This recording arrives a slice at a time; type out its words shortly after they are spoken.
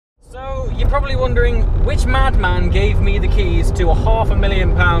probably wondering which madman gave me the keys to a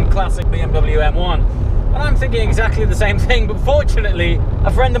 £500,000 classic BMW M1. And I'm thinking exactly the same thing, but fortunately,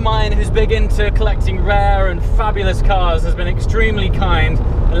 a friend of mine who's big into collecting rare and fabulous cars has been extremely kind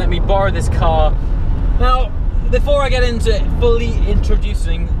and let me borrow this car. Now, before I get into fully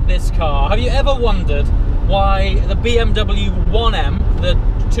introducing this car, have you ever wondered why the BMW 1M, the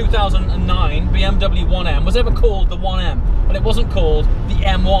 2009 BMW 1M, was ever called the 1M, but it wasn't called the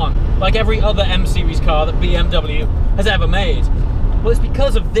M1, like every other M series car that BMW has ever made? Well, it's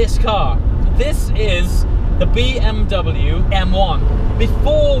because of this car. This is the BMW M1.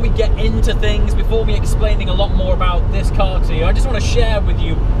 Before we get into things, before me explaining a lot more about this car to you, I just want to share with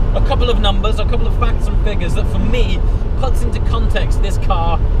you a couple of numbers, a couple of facts and figures that for me puts into context this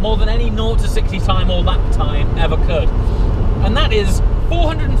car more than any 0 to 60 time or lap time ever could. And that is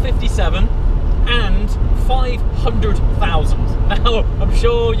 457 and 500,000. Now, I'm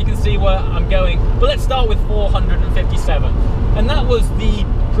sure you can see where I'm going, but let's start with 457. And that was the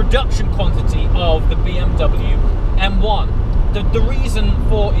production quantity of the BMW M1. The reason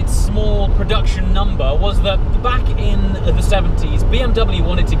for its small production number was that back in the 70s, BMW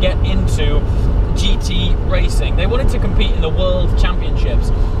wanted to get into GT racing. They wanted to compete in the World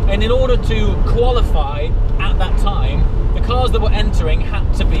Championships. And in order to qualify at that time, the cars that were entering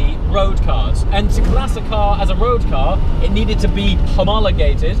had to be road cars. And to class a car as a road car, it needed to be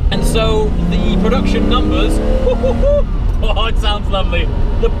homologated. And so the production numbers, oh, it sounds lovely.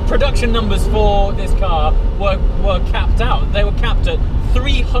 The production numbers for this car were capped out. They were capped at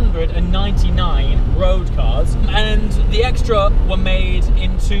 399 road cars, and the extra were made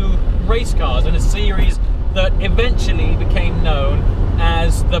into race cars in a series that eventually became known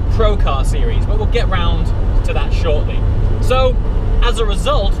as the Pro Car series, but we'll get round to that shortly. So, as a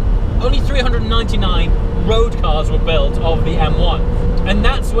result, only 399 road cars were built of the M1, and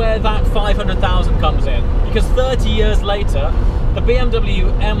that's where that 500,000 comes in, because 30 years later, the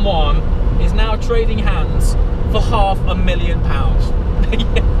BMW M1 is now trading hands for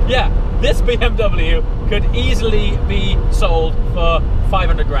 £500,000. Yeah, this BMW could easily be sold for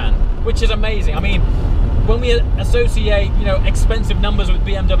 500 grand, which is amazing. I mean, when we associate, expensive numbers with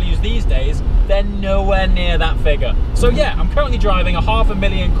BMWs these days, they're nowhere near that figure. So yeah, I'm currently driving a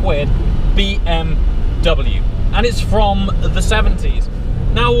 £500,000 BMW, and it's from the 70s.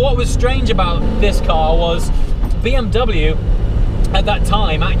 Now, what was strange about this car was BMW at that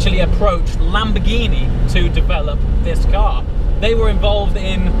time actually approached Lamborghini to develop this car. They were involved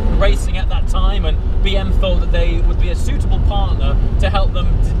in racing at that time, and BM thought that they would be a suitable partner to help them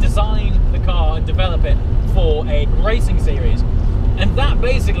to design the car and develop it for a racing series. And that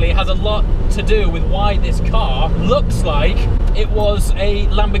basically has a lot to do with why this car looks like it was a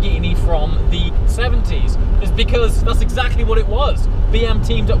Lamborghini from the 70s. It's because that's exactly what it was. BM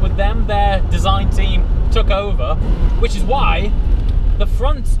teamed up with them, their design team took over, which is why the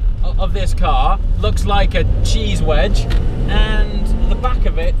front of this car looks like a cheese wedge, and the back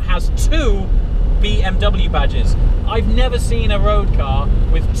of it has 2 BMW badges. I've never seen a road car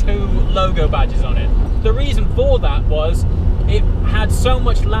with 2 logo badges on it. The reason for that was it had so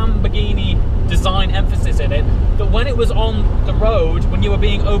much Lamborghini design emphasis in it that when it was on the road, when you were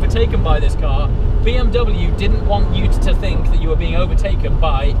being overtaken by this car, BMW didn't want you to think that you were being overtaken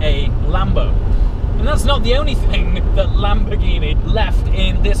by a Lambo. And that's not the only thing that Lamborghini left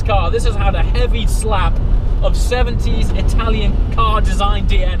in this car. This has had a heavy slap of 70s Italian car design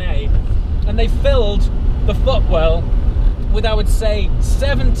DNA. And they filled the footwell with, I would say,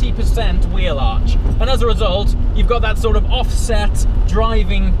 70% wheel arch. And as a result, you've got that sort of offset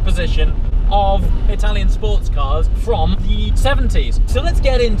driving position of Italian sports cars from the 70s. So let's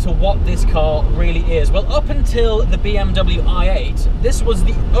get into what this car really is. Well, up until the BMW i8, this was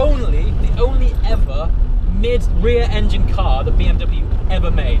the only ever mid-rear engine car that BMW ever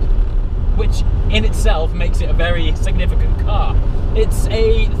made, which in itself makes it a very significant car. It's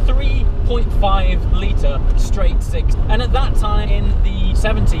a 3.5 litre straight 6, and at that time in the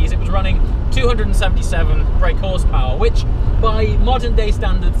 70s it was running 277 brake horsepower, which by modern day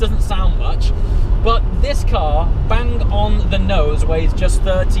standards doesn't sound much, but this car, bang on the nose, weighs just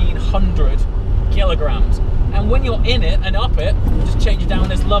 1,300 kilograms. And when you're in it and up it, just change down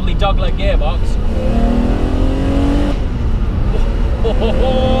this lovely dogleg gearbox.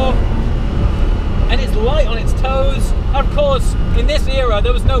 And it's light on its toes. Of course, in this era,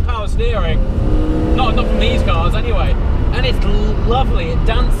 there was no power steering. Not from these cars, anyway. And it's lovely. It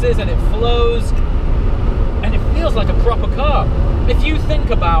dances and it flows. And it feels like a proper car. If you think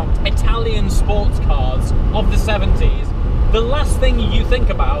about Italian sports cars of the 70s, the last thing you think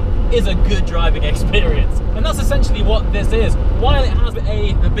about is a good driving experience. And that's essentially what this is. While it has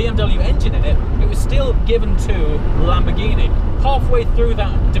a BMW engine in it, it was still given to Lamborghini. Halfway through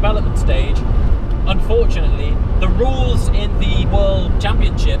that development stage, unfortunately, the rules in the World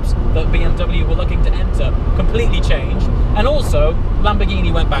Championships that BMW were looking to enter completely changed, and also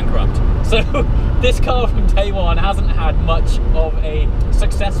Lamborghini went bankrupt. So this car from day one hasn't had much of a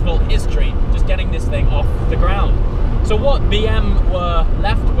successful history just getting this thing off the ground. So what BM were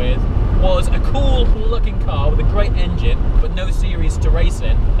left with was a cool looking car with a great engine, but no series to race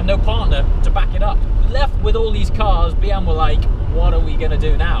in and no partner to back it up. Left with all these cars, BM were like, what are we gonna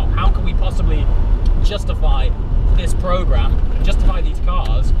do now? How can we possibly justify this program, justify these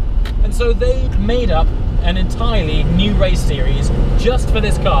cars? And so they made up an entirely new race series just for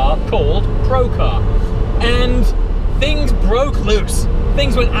this car called Pro Car. And things broke loose.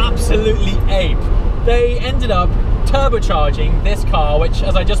 Things went absolutely ape. They ended up turbocharging this car, which,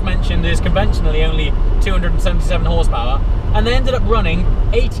 as I just mentioned, is conventionally only 277 horsepower, and they ended up running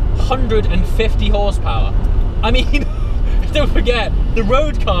 850 horsepower. I mean, don't forget, the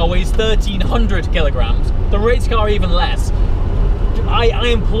road car weighs 1,300 kilograms, the race car even less. I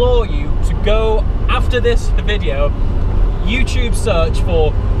implore you to go, after this video, YouTube search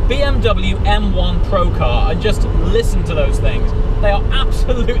for BMW M1 Pro Car and just listen to those things. They are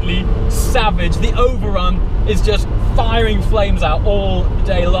absolutely savage. The overrun is just firing flames out all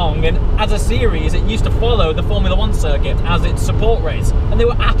day long, and as a series it used to follow the Formula 1 circuit as its support race, and they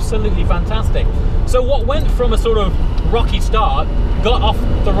were absolutely fantastic. So what went from a sort of rocky start got off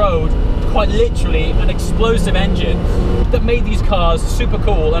the road quite literally an explosive engine that made these cars super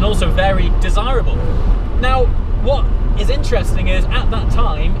cool and also very desirable. Now, what is interesting is at that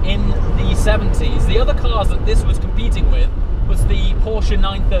time in the 70s, the other cars that this was competing with was the Porsche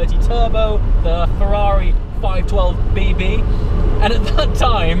 930 Turbo, the Ferrari 512 BB, and at that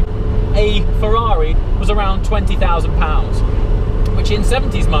time a Ferrari was around £20,000, which in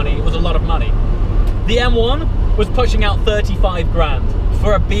 70s money was a lot of money. The M1 was pushing out 35 grand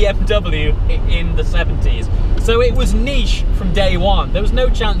for a BMW in the 70s. So it was niche from day one. There was no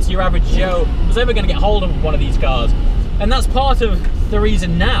chance your average Joe was ever going to get hold of one of these cars. And that's part of the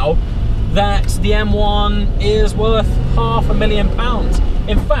reason now that the M1 is worth £500,000.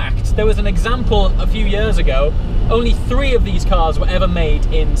 In fact, there was an example a few years ago. Only 3 of these cars were ever made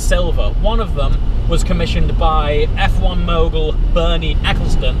in silver. One of them was commissioned by F1 mogul Bernie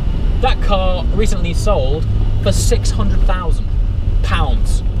Ecclestone. That car recently sold for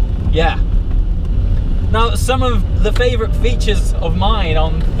 £600,000. Yeah. Now, some of the favourite features of mine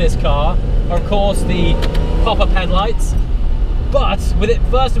on this car are, of course, the pop-up headlights. But with it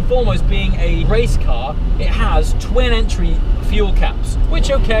first and foremost being a race car, it has twin entry fuel caps, which,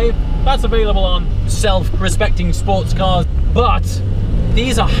 okay, that's available on self-respecting sports cars, but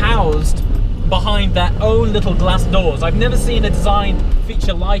these are housed behind their own little glass doors. I've never seen a design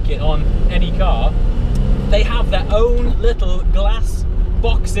feature like it on any car. They have their own little glass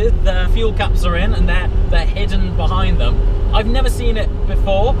boxes their fuel caps are in, and they're hidden behind them. I've never seen it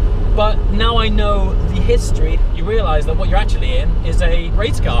before, but now I know the history, you realise that what you're actually in is a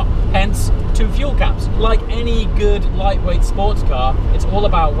race car, hence 2 fuel caps. Like any good lightweight sports car, it's all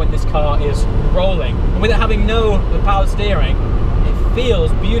about when this car is rolling. And with it having no power steering, it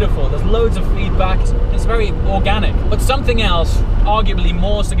feels beautiful. There's loads of feedback, it's very organic. But something else, arguably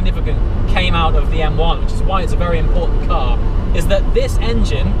more significant, came out of the M1, which is why it's a very important car, is that this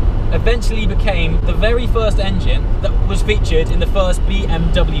engine eventually became the very first engine that was featured in the first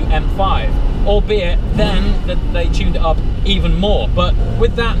BMW M5, albeit then that they tuned it up even more. But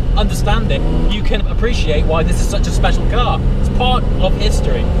with that understanding, you can appreciate why this is such a special car. It's part of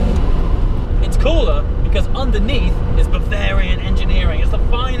history. It's cooler because underneath is Bavarian engineering. It's the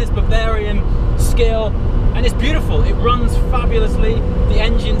finest Bavarian skill, and it's beautiful. It runs fabulously. The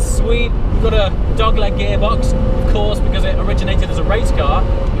engine's sweet. We've got a dogleg gearbox, of course, because it originated as a race car.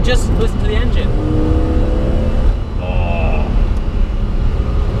 But just listen to the engine. Oh.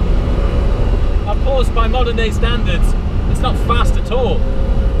 Of course, by modern day standards, it's not fast at all.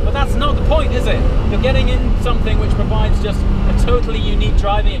 But that's not the point, is it? You're getting in something which provides just a totally unique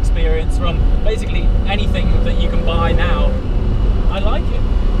driving experience from basically anything that you can buy now. I like it.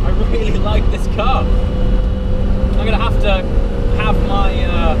 I really like this car. I'm going to have my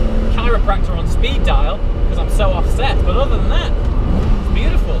chiropractor on speed dial because I'm so offset, but other than that, it's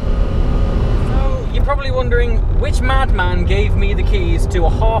beautiful. So you're probably wondering which madman gave me the keys to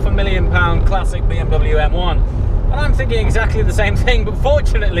a £500,000 classic BMW M1. And I'm thinking exactly the same thing, but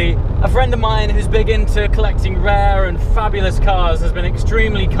fortunately, a friend of mine who's big into collecting rare and fabulous cars has been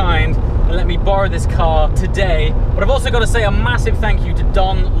extremely kind and let me borrow this car today. But I've also got to say a massive thank you to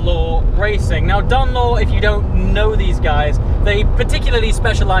Don Law Racing. Now, Don Law, if you don't know these guys, they particularly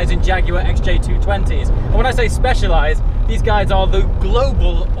specialize in Jaguar XJ220s. And when I say specialize, these guys are the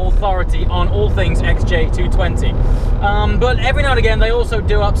global authority on all things XJ220. But every now and again, they also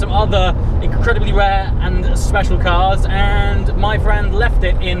do up some other incredibly rare and special cars, and my friend left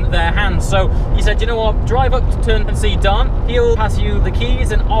it in their hands. So he said, you know what, drive up to turn and see Don. He'll pass you the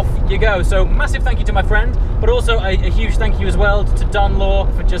keys and off you go. So massive thank you to my friend, but also a huge thank you as well to Don Law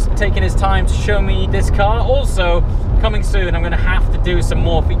for just taking his time to show me this car. Also, coming soon, I'm going to have to do some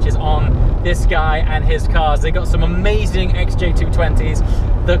more features on this guy and his cars. They got some amazing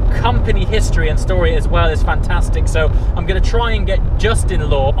XJ220s. The company history and story as well is fantastic. So I'm going to try and get Justin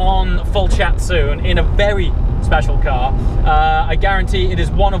Law on Full Chat soon in a very special car. I guarantee it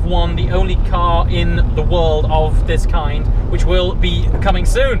is one of one, the only car in the world of this kind, which will be coming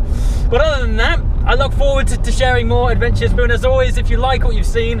soon. But other than that, I look forward to sharing more adventures. And as always, if you like what you've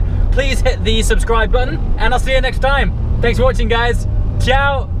seen, please hit the subscribe button, and I'll see you next time. Thanks for watching, guys.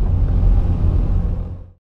 Ciao.